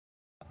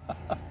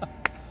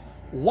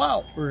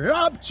Wow,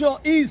 rapture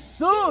is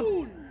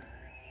soon.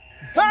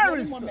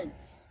 Very soon.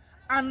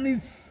 And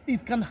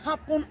it can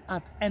happen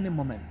at any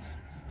moment.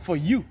 For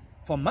you,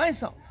 for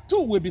myself.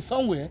 Two will be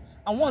somewhere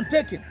and one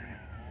taken.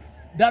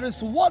 That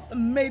is what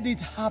made it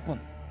happen.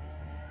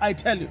 I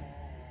tell you.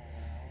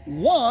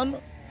 One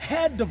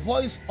heard the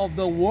voice of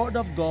the word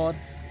of God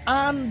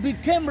and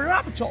became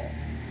raptured.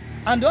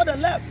 And the other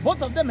left.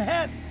 Both of them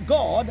heard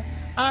God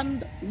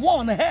and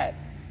one heard.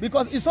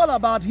 Because it's all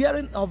about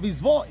hearing of his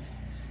voice.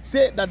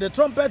 Say that the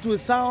trumpet will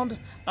sound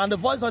and the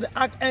voice of the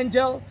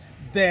archangel,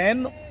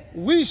 then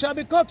we shall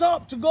be caught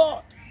up to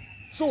God.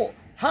 So,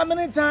 how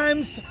many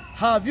times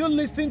have you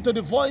listened to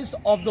the voice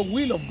of the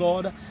will of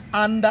God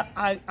and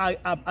I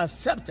have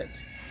accepted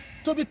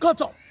to be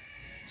caught up?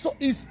 So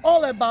it's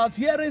all about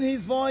hearing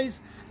his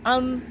voice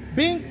and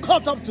being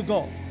caught up to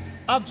God.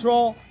 After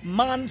all,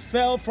 man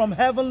fell from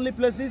heavenly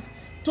places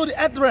to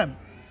the earth realm.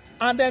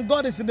 And then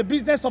God is in the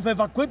business of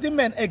evacuating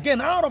men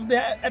again out of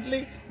the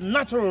earthly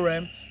natural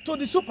realm to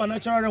the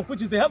supernatural realm,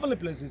 which is the heavenly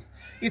places.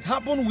 It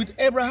happened with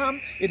Abraham.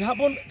 It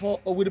happened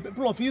with the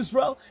people of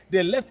Israel.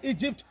 They left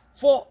Egypt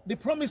for the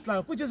promised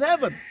land, which is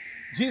heaven.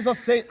 Jesus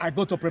said, I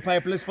go to prepare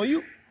a place for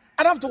you.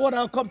 And afterward,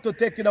 I'll come to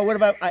take you now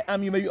wherever I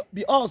am, you may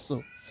be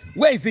also.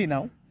 Where is he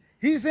now?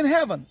 He is in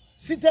heaven,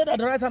 seated at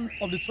the right hand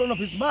of the throne of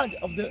his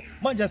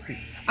majesty.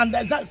 And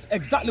that's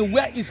exactly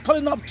where he's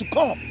calling up to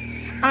come.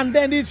 And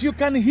then if you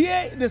can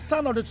hear the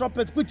sound of the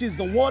trumpet, which is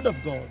the word of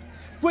God,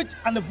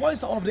 and the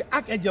voice of the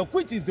archangel,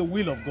 which is the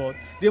will of God,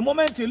 the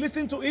moment you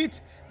listen to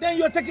it, then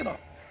you're taken up.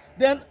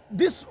 Then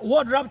this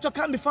word rapture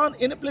can be found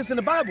any place in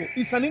the Bible.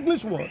 It's an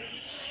English word.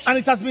 And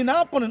it has been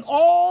happening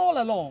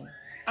all along.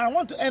 And I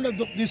want to end up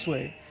this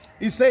way.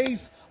 It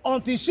says,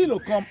 until Shiloh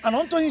come, and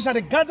unto him shall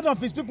the gathering of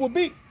his people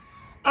be.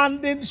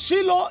 And then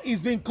Shiloh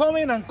is been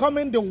coming and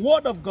coming, the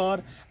word of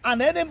God,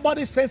 and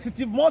anybody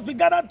sensitive must be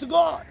gathered to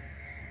God.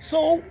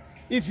 So,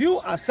 if you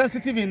are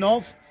sensitive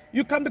enough,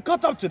 you can be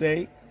caught up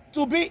today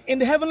to be in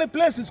the heavenly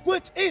places,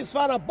 which is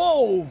far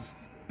above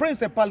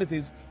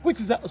principalities, which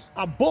is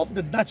above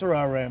the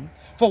natural realm.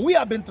 For we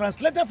have been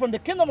translated from the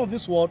kingdom of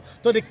this world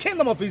to the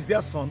kingdom of his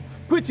dear son,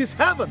 which is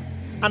heaven.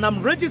 And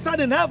I'm registered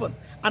in heaven,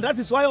 and that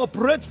is why I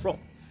operate from.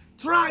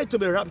 Try to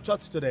be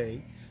raptured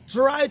today.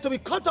 Try to be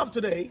caught up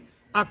today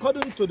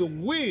according to the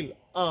will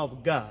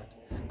of God.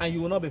 And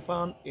you will not be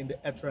found in the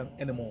earth realm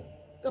anymore.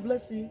 God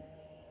bless you.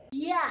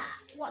 Yeah,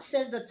 what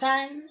says the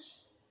time?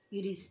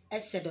 It is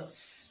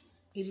Exodus.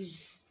 It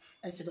is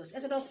Exodus.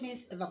 Exodus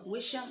means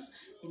evacuation.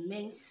 It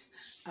means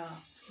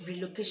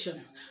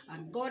relocation.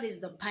 And God is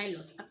the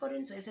pilot.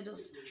 According to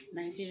Exodus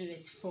 19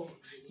 verse 4,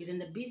 he's in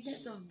the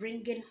business of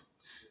bringing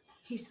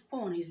his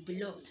own, his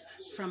beloved,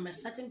 from a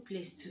certain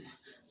place to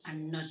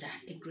another,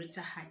 a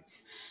greater height.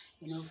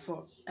 You know,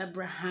 for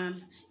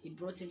Abraham, he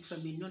brought him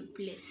from a known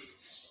place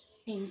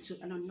into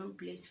an unknown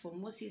place. For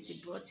Moses,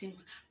 he brought him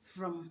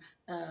from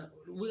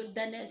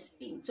wilderness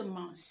into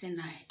Mount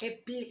Sinai, a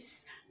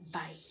place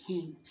by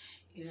him.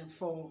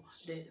 For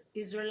the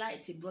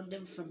Israelites, he brought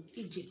them from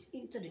Egypt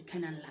into the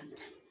Canaan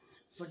land.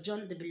 For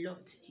John the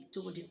Beloved, he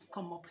told him,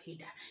 come up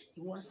hither.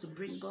 He wants to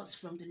bring us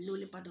from the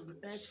lowly part of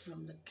the earth,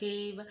 from the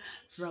cave,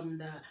 from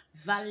the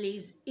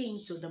valleys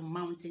into the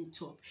mountain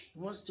top. He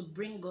wants to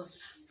bring us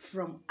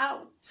from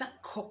outer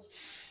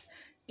courts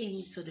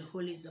into the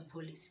holies of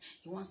holies.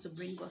 He wants to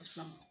bring us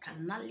from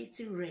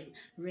carnality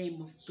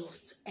realm of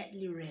dust,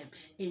 earthly realm,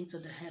 into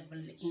the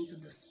heavenly, into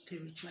the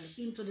spiritual,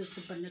 into the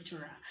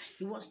supernatural.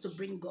 He wants to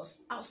bring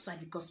us outside,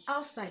 because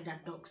outside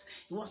that dogs,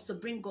 he wants to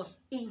bring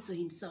us into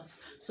himself,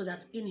 so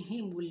that in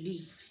him we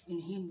live, in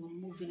him we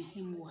move, in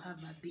him we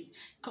have our being.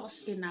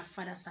 Because in our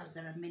Father's house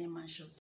there are many mansions.